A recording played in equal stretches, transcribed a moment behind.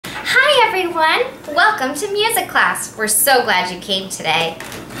everyone! Welcome to music class. We're so glad you came today.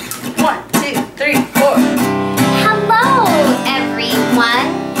 1, 2, 3, 4. Hello, everyone.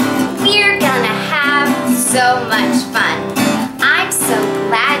 We're gonna have so much fun. I'm so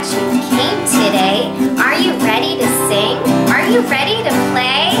glad you came today. Are you ready to sing? Are you ready to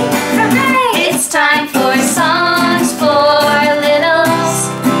play? Hooray! It's time for songs for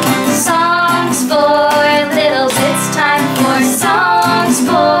littles. Songs for littles. It's time for songs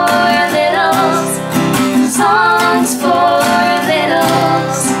for littles. Songs for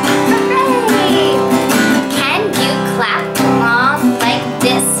littles. Hooray! Can you clap along like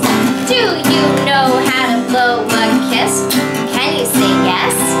this? Do you know how to blow a kiss? Can you say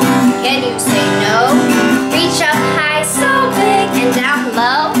yes? Can you say no? Reach up high, so big, and down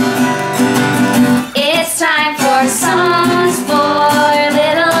low. It's time for songs for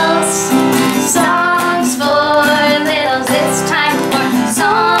littles. Songs for littles. It's time for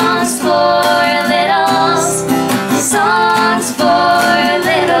songs for littles. Songs for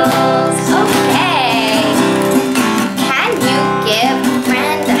littles. Okay. Can you give a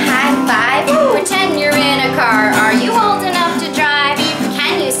friend a high five? Pretend you're in a car. Are you old enough to drive?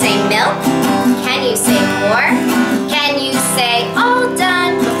 Can you say milk? Can you say more? Can you say all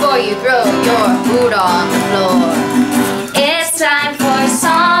done before you throw your food on the floor? It's time for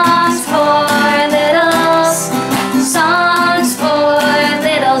songs for littles. Songs for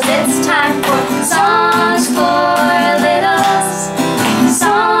littles. It's time for songs for littles.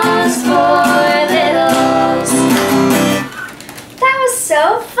 Songs for littles. That was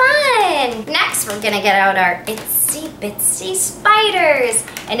so fun! Next, we're gonna get out our itsy bitsy spiders.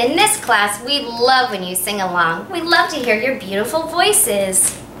 And in this class, we love when you sing along. We love to hear your beautiful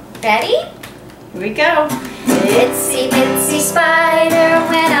voices. Ready? Here we go. Itsy bitsy spider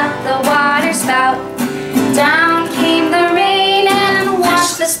went up the water spout. Down came the rain and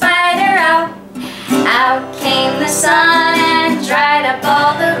washed the spider out. Out came the sun and dried up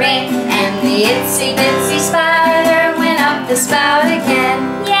all the rain. And the itsy bitsy spider went up the spout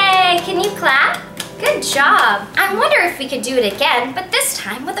again. Yay! Can you clap? Good job. I wonder if we could do it again, but this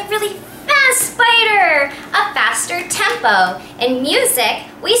time with a really fast spider. A faster tempo. In music,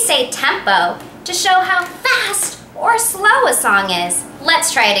 we say tempo to show how fast or slow a song is.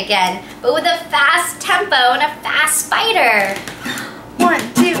 Let's try it again, but with a fast tempo and a fast spider. 1,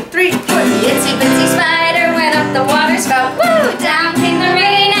 2, 3, 4. The itsy bitsy spider went up the water spout. Woo! Down came the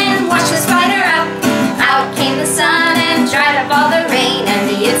rain and washed the spider out. Out came the sun and dried up all the rain. And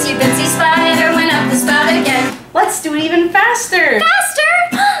the itsy bitsy spider went up the spout again. Let's do it even faster. Faster!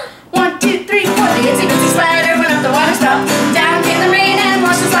 1, 2, 3, 4. The itsy bitsy spider went up the water spout. Down came the rain and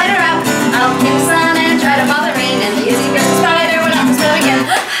washed the spider out. Out came the sun and dried up all the rain. And the itsy bitsy spider went up the spout again.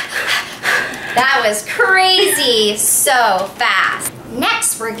 That was crazy, so fast.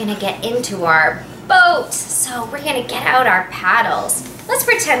 Next, we're gonna get into our boat. So we're gonna get out our paddles. Let's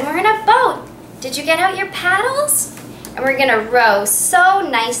pretend we're in a boat. Did you get out your paddles? And we're gonna row so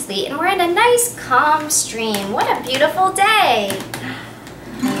nicely, and we're in a nice calm stream. What a beautiful day.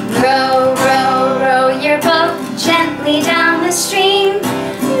 Row, row, row your boat gently down the stream.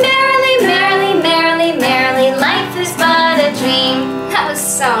 Merrily, merrily, merrily, merrily, life is but a dream. That was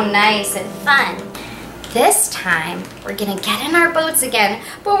so nice and fun. This time, we're gonna get in our boats again,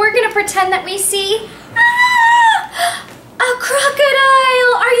 but we're gonna pretend that we see a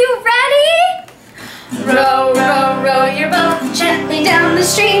crocodile. Are you ready? Row, row, row your boat gently down the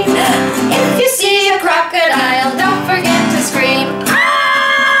stream. If you see a crocodile, don't forget to scream.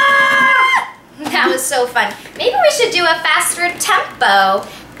 Ah! That was so fun. Maybe we should do a faster tempo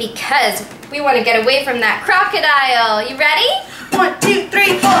because we want to get away from that crocodile. You ready? 1, 2,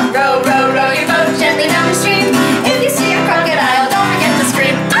 3, 4. Row, row, row your boat gently down the stream. If you see a crocodile, don't forget to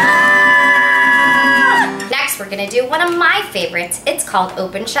scream. Ah! Next, we're gonna do one of my favorites. It's called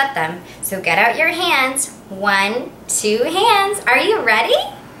Open Shut Them. So get out your hands. 1, 2 hands. Are you ready?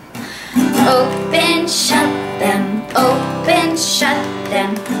 Open, shut them. Open, shut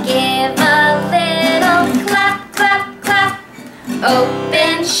them. Give a little clap, clap, clap.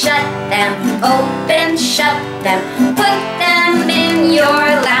 Open, shut them. Open, shut them. Put them in your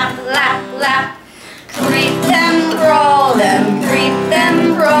lap, lap, lap. Creep them, roll them. Creep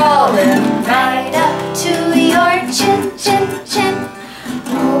them, roll them. Right up to your chin, chin, chin.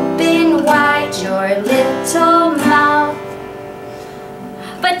 Open wide your little mouth.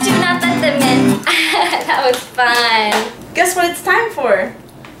 But do not let them in. That was fun. Guess what it's time for?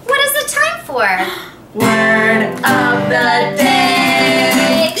 What is the time for? Word of the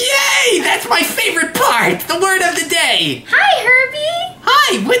day. Yay! That's my favorite part! The word of the day! Hi, Herbie!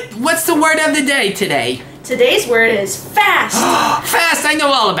 Hi! What's the word of the day today? Today's word is fast. Fast! I know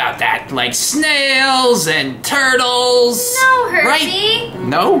all about that. Like snails and turtles. No, Hershey. Right?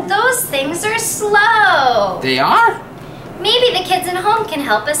 No? Those things are slow. They are? Maybe the kids at home can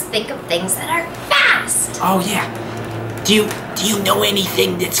help us think of things that are fast. Oh, yeah. Do you know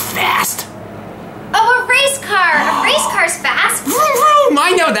anything that's fast? Oh, a race car. A race car's fast. Vroom, vroom.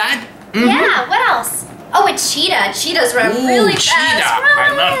 I know that. Mhm. Yeah, what else? Oh, a cheetah. Cheetahs run really cheetah. fast.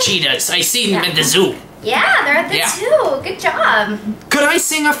 I love cheetahs. I see them at the zoo. Yeah, they're at the zoo. Good job. Could I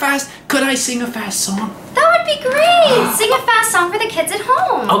sing a fast song? That would be great. Sing a fast song for the kids at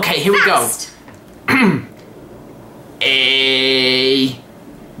home. Okay, here we go. Fast. A,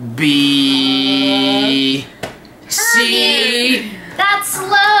 B, C. That's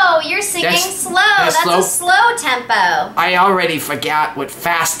slow. You're singing slow. That's a slow tempo. I already forgot what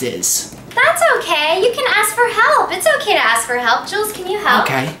fast is. That's okay. You can ask for help. It's okay to ask for help. Jules, can you help?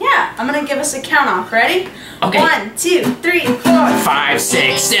 Okay. Yeah, I'm gonna give us a count off. Ready? Okay. 1, 2, 3, 4. 5,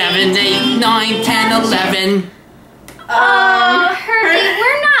 6, 7, 8, 9, 10, 11. Oh, Herbie,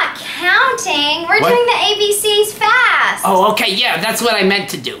 we're not counting. We're What? doing the ABCs fast. Oh, okay, yeah, that's what I meant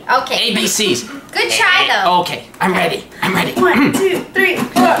to do. Okay. ABCs. Good try, though. Okay, I'm ready. 1, 2, 3,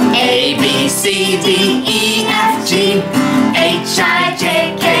 4. A, B, C, D, E, F, G, H, I,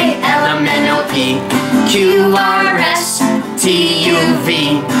 J, K, L, M, N, O, P, Q, R, S, T, U,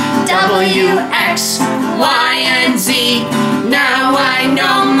 V, W, X, Y, and Z. Now I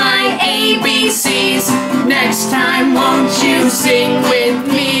know my ABCs. Next time, won't you sing with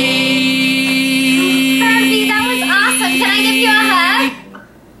me? Herbie, that was awesome. Can I give you a hug?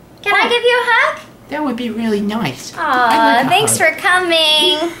 Can I give you a hug? That would be really nice. Aw, thanks for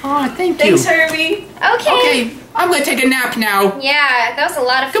coming. Oh, thank you. Thanks, Herbie. Okay. Okay, I'm gonna take a nap now. Yeah, that was a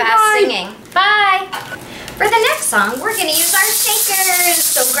lot of fast Goodbye. singing. Bye. For the next song, we're going to use our shakers.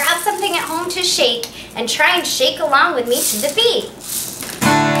 So grab something at home to shake and try and shake along with me to the beat.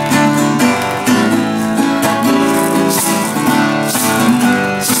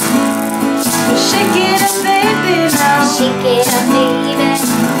 Shake it up, baby, now. Shake it up, baby.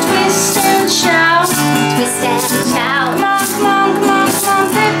 Twist and shout. Twist and shout. Come on, come on, come on, come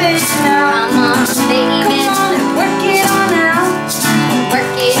on, baby, now. Come on, baby. Come on and work it on out.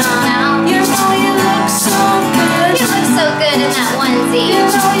 Work it on out. You know you look so good. You look so good in that onesie. You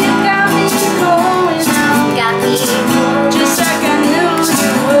know you got me going out. Got me going. Just like I knew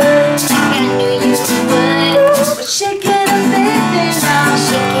you would. Like I knew you would. Shake it up, baby, now.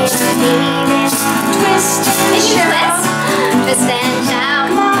 Shake it up, baby. Twist and Can you shout. twist? Twist and shout.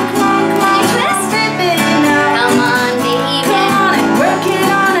 Come on, come on, come on, Can you twist? baby, now. Come on, baby. Come on and work it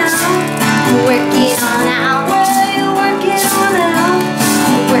on out. Work it on out. Well, you work it on out.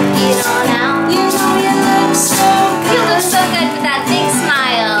 Work it on out. You know you look so good. You look so good with that big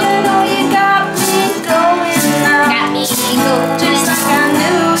smile. You know you got me going now. Got me going. Just like I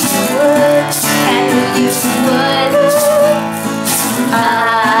knew you would. I knew you would.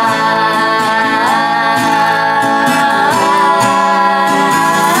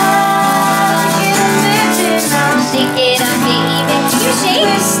 Shake it up, baby. Can you shake?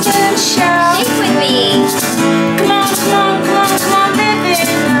 Twist and shout. Shake with me. Come on, come on, come on, come on, baby.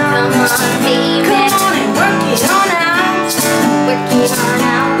 Come on, baby. Come on and work it on out. Work it on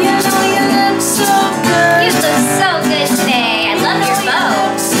out. You know you look so good. You look so good today. I love your You bow.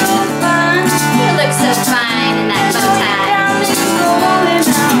 look so fine. You look so fine in that bow tie.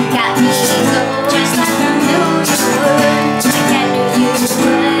 Got me going. Just like I knew you would. Like I knew you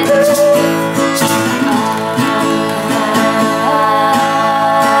would.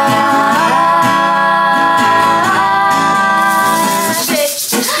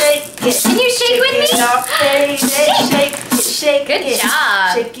 Shake it. Can you shake with me? Shake it up, baby. Shake it, shake Good it.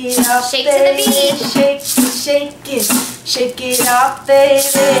 job. Shake it up, Shake to the baby. beat. Shake it, shake it. Shake it up,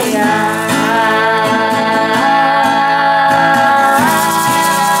 baby.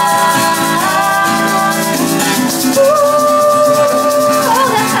 Oh,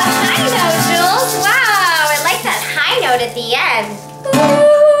 that's a high note, Jules. Wow, I like that high note at the end.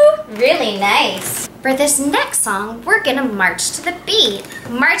 Ooh, really nice. For this next song, we're gonna march to the beat.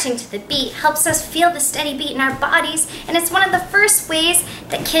 Marching to the beat helps us feel the steady beat in our bodies, and it's one of the first ways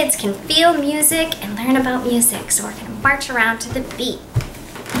that kids can feel music and learn about music. So we're gonna march around to the beat.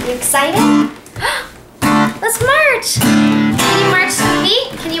 You excited? Let's march. Can you march to the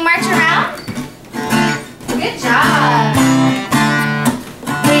beat? Can you march around? Good job.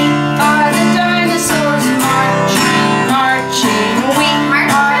 We are the dinosaurs marching, marching. We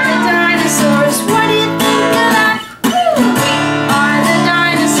March are the dinosaurs. What do you think of that? We are the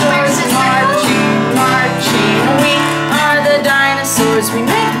dinosaurs marching, marching. We are the dinosaurs. We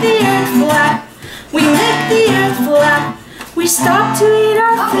make the earth flat. We make the earth flat. We stop to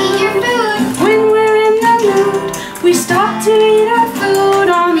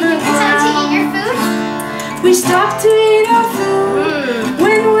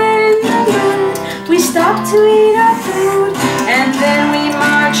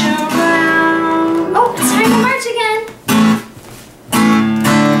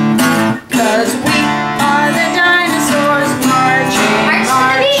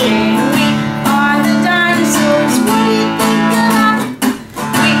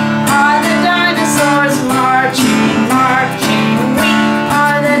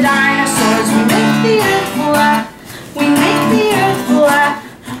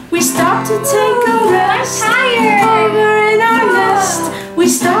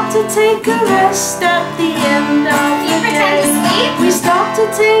to take a rest at the end of the pretend to day. sleep? We stop to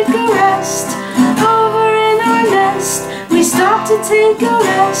take a rest over in our nest. We stop to take a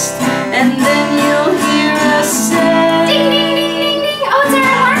rest, and then you'll hear us say, Ding, ding, ding, ding, ding. Oh, it's our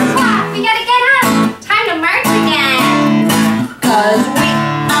alarm clock. We gotta get up. Time to march again. 'Cause we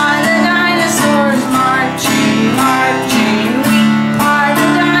are the dinosaurs marching, marching. We are the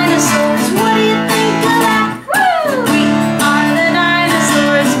dinosaurs. What do you think of that? Woo! We are the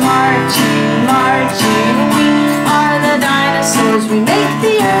dinosaurs marching, marching. We are the dinosaurs. We make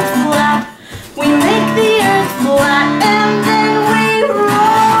the earth flat. We make the earth flat, and then we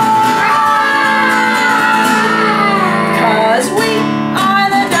roar. 'Cause we are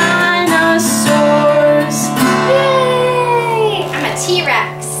the dinosaurs. Yay! I'm a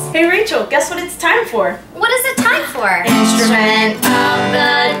T-Rex. Hey Rachel, guess what it's time for? What is it time for? Instrument of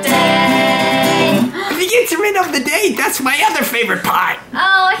the day. The instrument of the day, that's my other favorite part.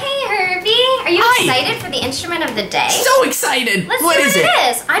 Oh, hey Herbie. Are you Hi. excited for the instrument of the day? So excited. Let's What see is what it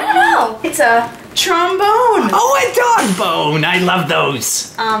is. I don't know. It's a trombone. Oh, a dog bone. I love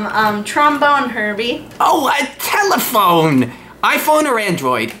those. Trombone, Herbie. Oh, a telephone. iPhone or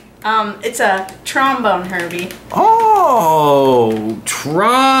Android? It's a trombone, Herbie. Oh,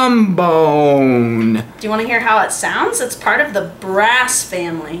 trombone. Do you want to hear how it sounds? It's part of the brass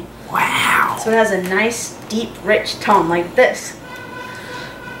family. Wow. So it has a nice, deep, rich tone like this.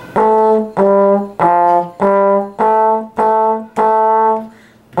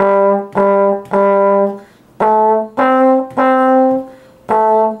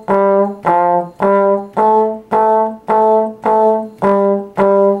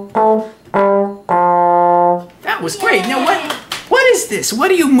 That was great. Now what is this? What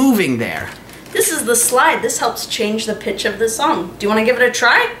are you moving there? This is the slide. This helps change the pitch of the song. Do you want to give it a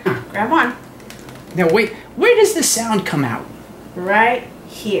try? Grab one. Now wait, where does the sound come out? Right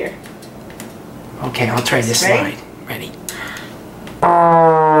here. Okay, I'll try this Ready? slide. Ready?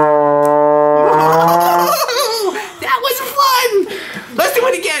 That was fun! Let's do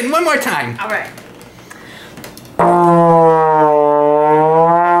it again, one more time. All right.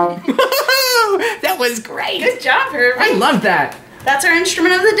 That was great. Good job, Herbie. I love that. That's our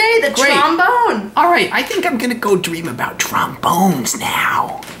instrument of the day, the Great. trombone. All right, I think I'm gonna go dream about trombones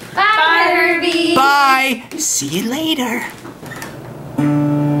now. Bye, Herbie. Bye. See you later.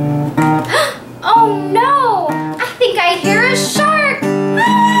 Oh no! I think I hear a shark.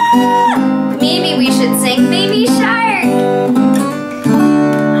 Ah! Maybe we should sing Baby Shark.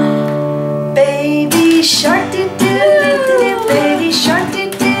 Baby shark, do do do do, baby shark, do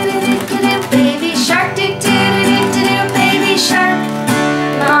do do do, baby shark, do do do do, baby shark.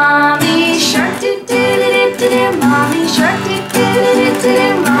 Mommy shark, do do do do, mommy shark, do do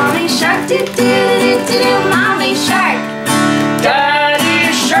do, mommy shark, do do do, mommy shark.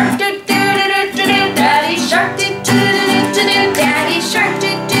 Daddy shark, do do do, daddy shark, do do do, daddy shark, do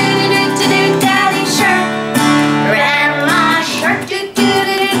do do, daddy shark. Grandma shark, do do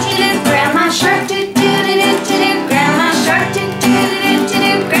do, grandma shark, do do do, grandma shark, do do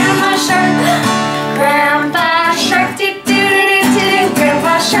do, grandma shark. Grandpa shark, do do do,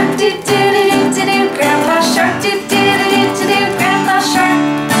 grandpa shark, do do do, grandpa shark, do do do, grandpa shark.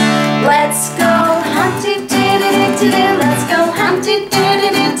 Let's go hunt, do do do, let's go hunt, do do do,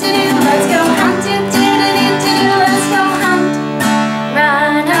 let's go hunt, do do do, let's go hunt.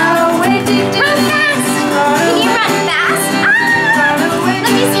 Run away, do do. Run fast! Can you run fast? Ah!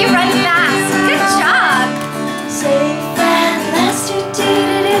 Let me see you run fast. Good job. Safe at last, do do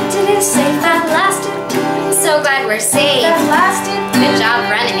do, safe at last, do do. So glad we're safe. At last, do do. Good job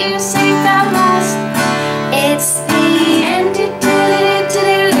running. Safe at last. It's the end, do do do,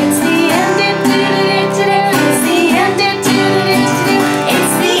 it's the end, do do do, it's the end, do do do,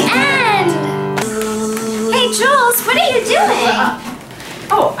 It's the end. Hey Jules, what are you doing?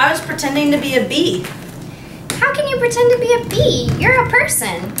 Oh, I was pretending to be a bee. How can you pretend to be a bee? You're a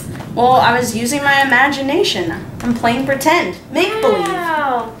person. Well, I was using my imagination. I'm playing pretend, make believe.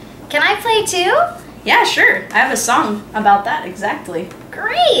 Wow. Can I play too? Yeah, sure. I have a song about that exactly.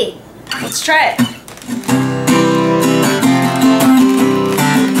 Great. Let's try it.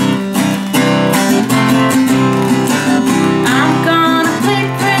 I'm gonna play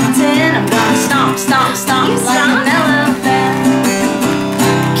pretend. I'm gonna stomp, stomp, stomp You like stomp? an elephant.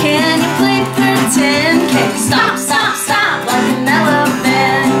 Can you play pretend? Can you stomp, stomp, stomp like an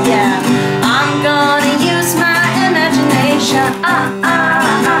elephant? Yeah. I'm gonna use my imagination.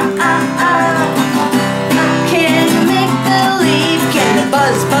 Can you make believe? Can you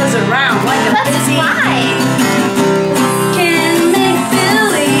buzz, buzz around like a Let's busy fly.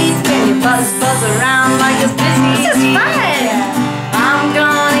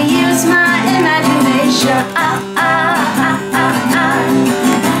 imagination.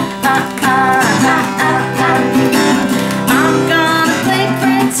 I'm gonna play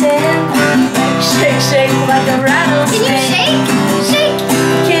pretend. Shake, shake like a rattlesnake. Can you shake? Shake.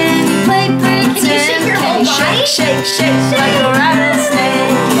 Can you play pretend? Can you shake your whole body? Shake, shake like a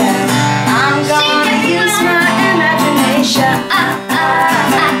rattlesnake. Yeah. I'm gonna use my imagination.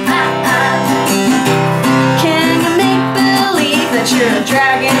 Can you make believe that you're a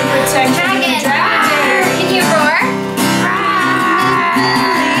dragon protecting Dragon. your dragon? Can you roar?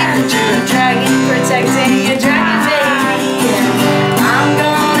 That you're a dragon protecting your dragon baby. I'm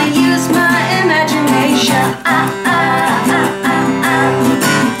gonna use my imagination.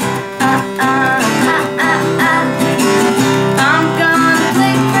 I'm gonna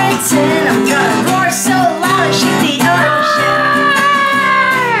play pretend. I'm gonna roar so loud I shake the ocean.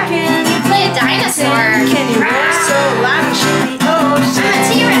 Can you Play a dinosaur. Can you roar so loud and shake the ocean? I'm a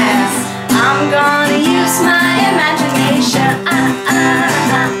T-Rex. I'm gonna use my imagination.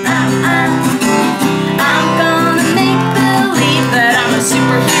 I'm gonna make believe that I'm a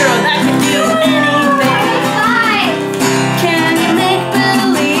superhero that can do anything. Fly. Can you make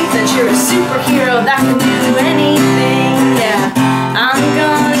believe that you're a superhero that can do anything? Yeah, I'm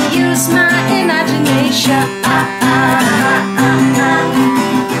gonna use my imagination.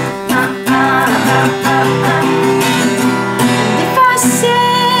 If I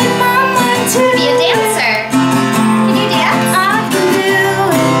said my mind to Be a dancer. Can you dance? I can do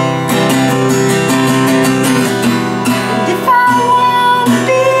it. And if I wanna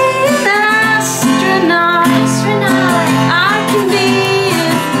be an astronaut, I can be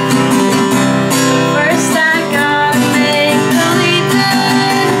it. First I gotta make believe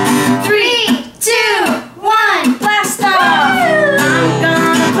it. 3, 2, 1. Blast off! I'm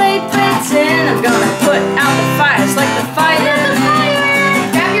gonna play pretend. I'm gonna put out the fires like the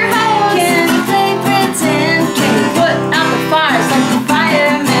firemen. Grab your hose. Can you play pretend? Can you put out the fires like the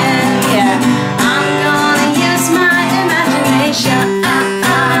firemen? Yeah, I'm gonna use my imagination.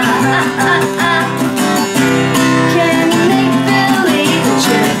 Can you make believe that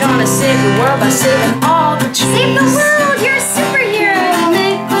you're gonna save the world by saving all the trees? Save the world. You're a superhero. Can you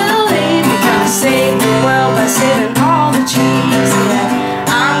make believe you're gonna save the world by saving all the trees? Yeah,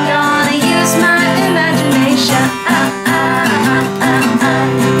 I'm gonna use my imagination.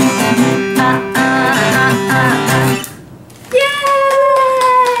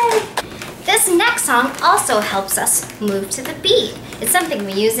 Yay! This next song also helps us move to the beat. It's something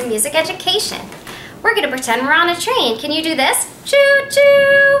we use in music education. We're gonna pretend we're on a train. Can you do this? Choo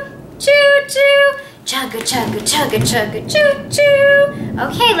choo, choo choo, chugga chugga chugga chugga choo choo.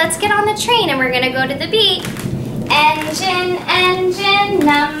 Okay, let's get on the train and we're gonna go to the beat. Engine, engine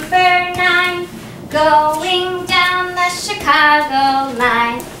number 9, going down the Chicago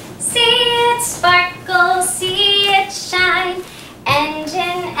line. See it sparkle, see it shine.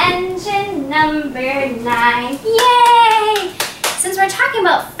 Engine, engine number 9. Yay! Since we're talking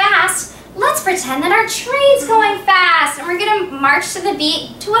about fast, let's pretend that our train's going fast and we're gonna march to the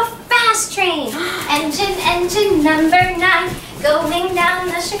beat to a fast train. Engine, engine number 9, going down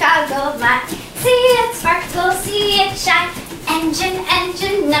the Chicago line. See it sparkle, see it shine. Engine,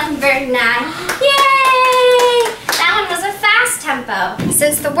 engine number 9. Yay! That one was a fast tempo.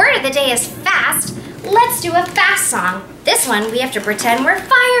 Since the word of the day is fast, let's do a fast song. This one, we have to pretend we're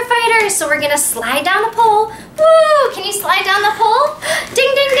firefighters, so we're gonna slide down the pole. Woo! Can you slide down the pole?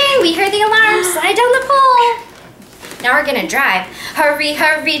 Ding, ding, ding, we hear the alarm, slide down the pole. Now we're gonna drive. Hurry,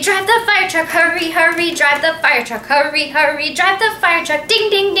 hurry, drive the fire truck. Hurry, hurry, drive the fire truck. Hurry, hurry, drive the fire truck. Ding,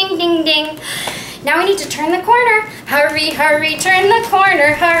 ding, ding, ding, ding. Now we need to turn the corner. Hurry, hurry, turn the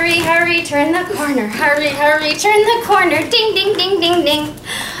corner. Hurry, hurry, turn the corner. Hurry, hurry, turn the corner. Ding, ding, ding, ding, ding.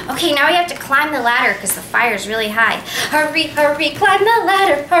 Okay, now we have to climb the ladder because the fire's really high. Hurry, hurry, climb the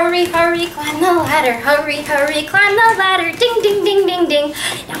ladder. Hurry, hurry, climb the ladder. Hurry, hurry, climb the ladder. Ding, ding, ding, ding, ding.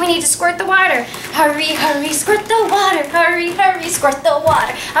 Now we need to squirt the water. Hurry, hurry, squirt the water. Hurry, hurry, squirt the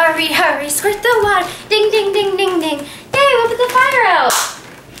water. Hurry, hurry, squirt the water. Ding, ding, ding, ding, ding. Yay, we put the fire out.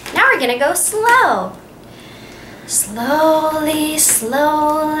 Now we're gonna go slow. Slowly,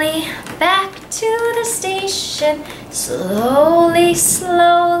 slowly, back to the station. Slowly,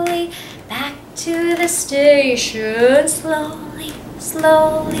 slowly, back to the station. Slowly,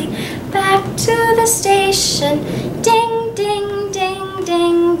 slowly, back to the station. Ding, ding, ding,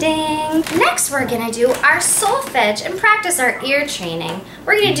 ding, ding. Next we're gonna do our solfege and practice our ear training.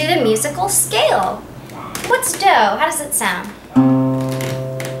 We're gonna do the musical scale. What's do? How does it sound?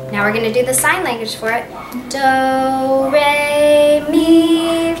 Now we're gonna do the sign language for it. Do, re,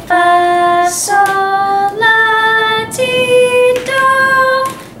 mi, fa, sol, la, ti,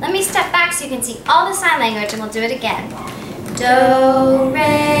 do. Let me step back so you can see all the sign language, and we'll do it again. Do,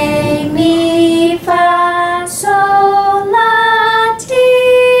 re, mi, fa, sol, la,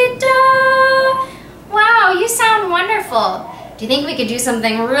 ti, do. Wow, you sound wonderful. Do you think we could do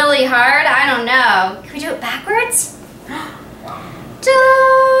something really hard? I don't know. Can we do it backwards? Do,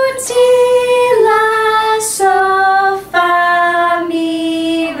 ti, la, sol, fa,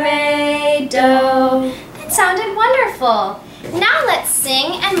 mi, re, do. That sounded wonderful. Now let's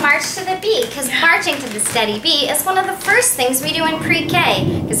sing and march to the beat, because marching to the steady beat is one of the first things we do in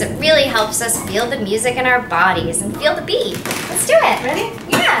pre-K, because it really helps us feel the music in our bodies and feel the beat. Let's do it. Ready?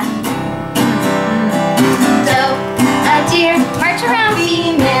 Yeah. Do, a deer, march around,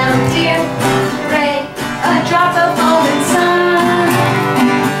 Female deer, ray, a drop of golden sun.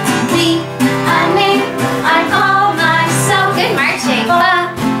 Me, a name, I call myself. Good marching.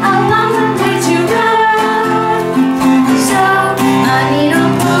 Ba, a long way to run. So, a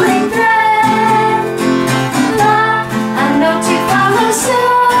needle pulling thread. La, a note to follow. So,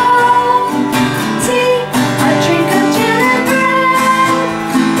 tea, a drink of jam and bread.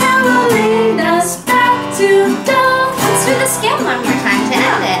 That will lead us back to dough. Let's do the scale one more time to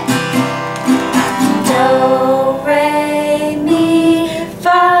end it. Do, re, mi,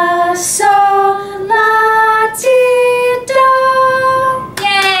 fa, sol, la, ti, do.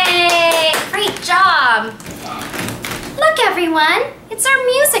 Yay! Great job! Look everyone, it's our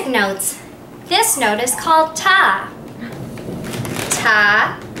music notes. This note is called ta.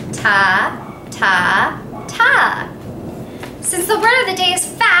 Ta, ta, ta, ta. Since the word of the day is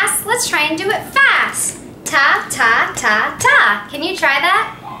fast, let's try and do it fast. Ta, ta, ta, ta. Can you try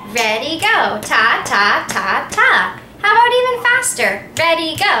that? Ready, go. Ta, ta, ta, ta. How about even faster?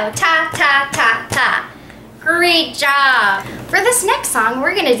 Ready, go. Ta, ta, ta, ta. Great job. For this next song,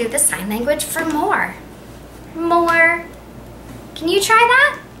 we're gonna do the sign language for more. More. Can you try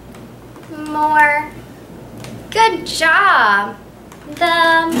that? More. Good job.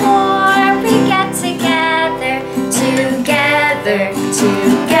 The more we get together, together,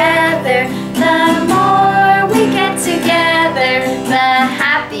 together, the more we get together, the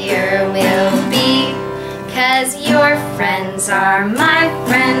happier we'll be. 'Cause your friends are my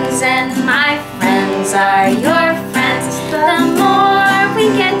friends and my friends are your friends. The more we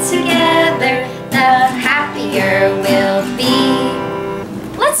get together, the happier we'll be.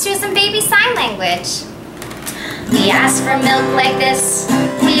 Let's do some baby sign language. We ask for milk like this.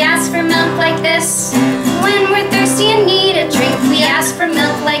 We ask for milk like this. When we're thirsty and need a drink, we ask for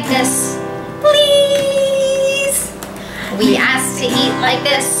milk like this. Please. We ask to eat like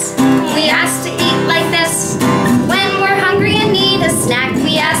this. We ask to eat like this. When we're hungry and need a snack,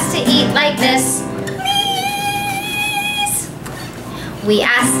 we ask to eat like this. Please. We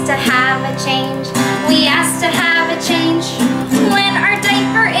ask to have a change. We ask to have a change. When our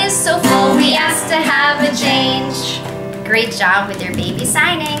diaper is so full, we ask to have a change. Great job with your baby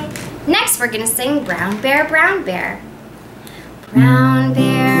signing. Next, we're gonna sing Brown Bear, Brown Bear. Brown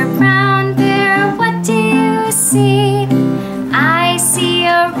bear, what do you see? I see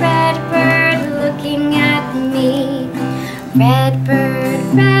a red bird looking at me. Red bird,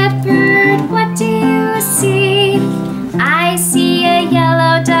 what do you see? I see a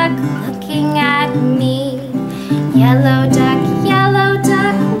yellow duck looking at me. Yellow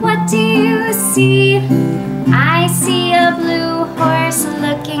duck, what do you see? I see a blue horse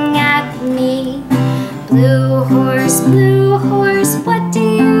looking at me. Blue horse, what do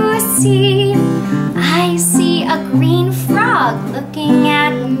you see? I see a green frog looking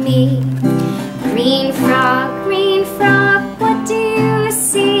at me. Green frog, what do you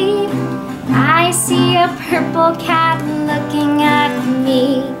see? I see a purple cat looking at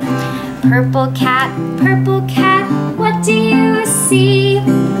me. Purple cat, what do you see?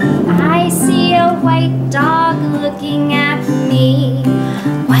 I see a white dog looking at me.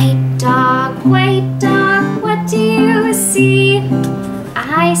 White dog, what do you see?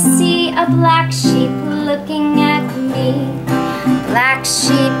 I see a black sheep looking at me. Black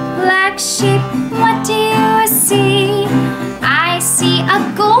sheep, what do you see? I see a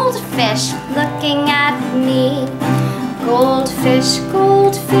goldfish looking at me. Goldfish,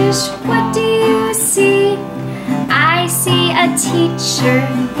 what do you see? I see a teacher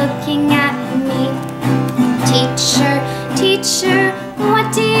looking at me. Teacher,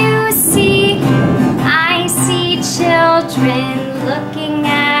 what do you see? I see children looking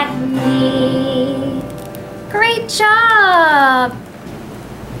at me. Great job!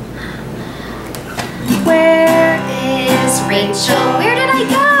 Where is Rachel? Where did I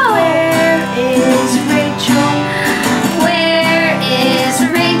go? Where is Rachel? Where is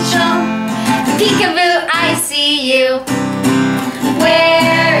Rachel? Peekaboo, I see you.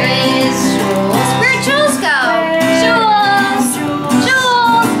 Where is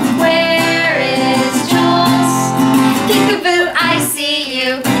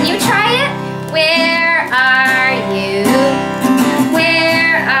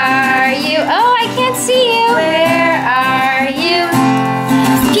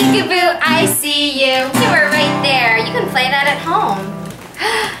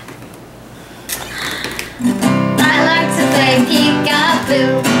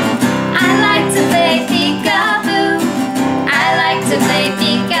peekaboo. I like to play peekaboo. I like to play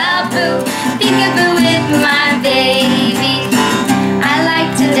peekaboo. Peekaboo with my baby. I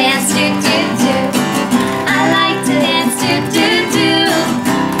like to dance do-do-do. I like to dance do-do-do.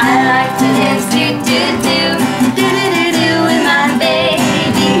 I like to dance do-do-do. Do-do-do-do with my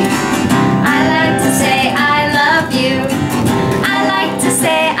baby. I like to say I love you. I like to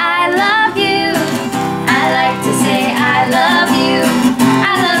say I love you. I like to say I love you.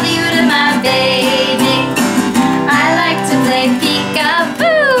 I love you to my baby. I like to play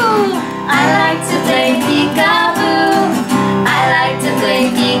peekaboo. I like to play peekaboo. I like to play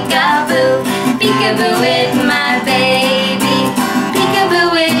peekaboo. Peekaboo with my baby. Peekaboo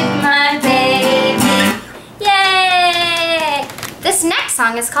with my baby. Yay! This next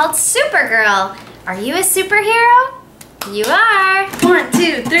song is called Supergirl. Are you a superhero? You are. 1,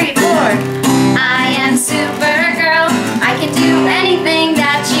 2, 3, 4. I am Supergirl. I can do anything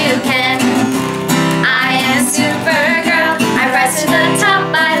that you can. I am Supergirl. I rise to the top.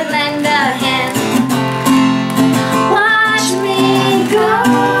 I lend a hand. Watch me go.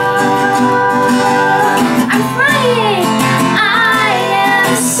 I'm flying. I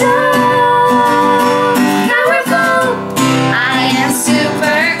am so powerful. I am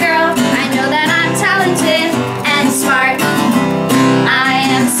Supergirl. I know that I'm talented and smart. I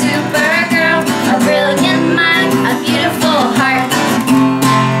am Supergirl, a brilliant mind, a beautiful heart.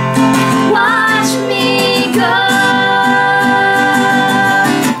 Watch me go.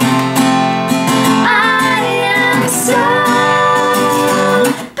 I am so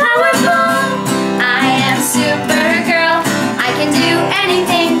powerful. I am Supergirl. I can do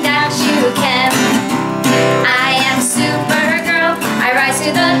anything that you can. I am Supergirl. I rise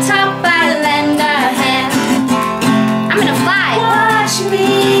to the top. I lend a hand. I'm gonna fly. Watch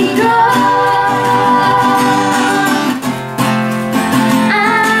me go.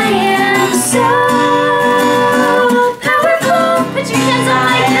 I am so powerful. Put your hands up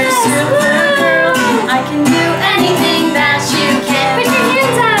like this. Supergirl. I can do Anything that you can. Put your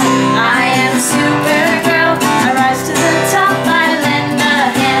hands up. I am Supergirl. I rise to the top. I lend a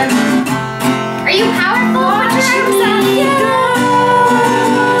hand. Are you powerful? Put your arms up. Yeah.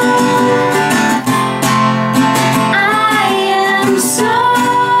 I am so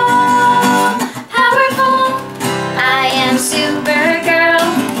powerful. I am Supergirl.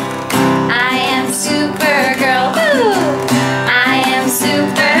 I am Supergirl. Woo! I am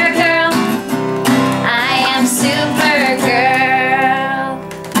Supergirl. I am Supergirl.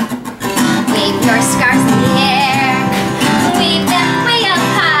 Wave your scarves in the air. Wave them way up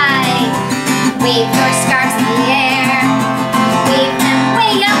high. Wave your scarves in the air. Wave them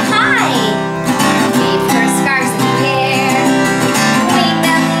way up high. Wave your scarves in the air. Wave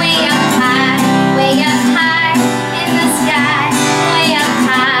them way up high. Way up high in the sky. Way up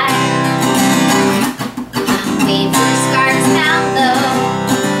high. Wave your scarves down low.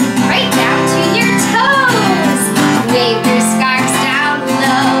 Right down to your toes. Wave your scarves down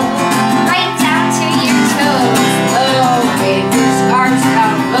low. Right down to your toes. Oh, wave your scarves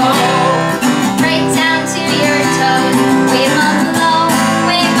down low. Right down to your toes. Wave them low.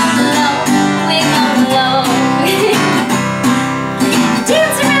 Wave them low. Wave them low.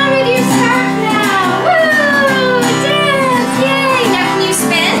 Dance around with your scarf now. Woo! Dance! Yay! Now can you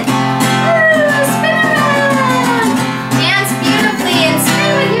spin? Woo! Spin around. Dance beautifully and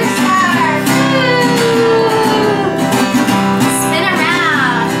spin with your scarf. Woo! Spin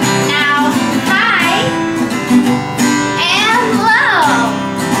around. Now high and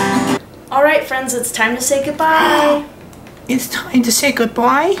low. Alright, friends, it's time to say goodbye. It's time to say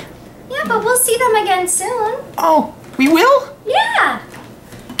goodbye. Yeah, but we'll see them again soon. Oh, we will? Yeah.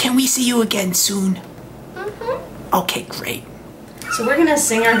 Can we see you again soon? Mm-hmm. Okay, great. So we're going to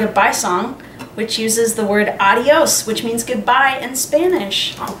sing our goodbye song, which uses the word adios, which means goodbye in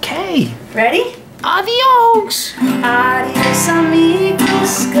Spanish. Okay. Ready? Adios. Adios,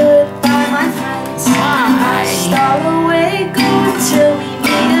 amigos. Goodbye, my friends. Bye. Hasta luego till we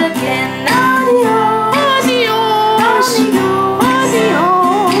meet again. Adios. Adios. Adios.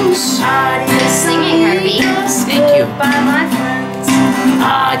 Adios. Adios, Singing, Herbie. amigos. Thank you. Goodbye, my friends.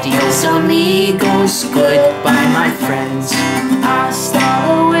 Adios, amigos. Goodbye, my friends. Hasta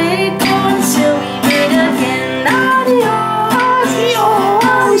luego till we meet again. Adios.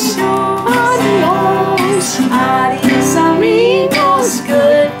 Adios. Adios. Adios, amigos.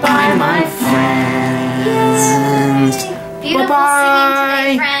 Goodbye, my friends. Beautiful singing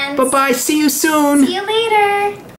today, Bye-bye. friends. Bye-bye. See you soon. See you later.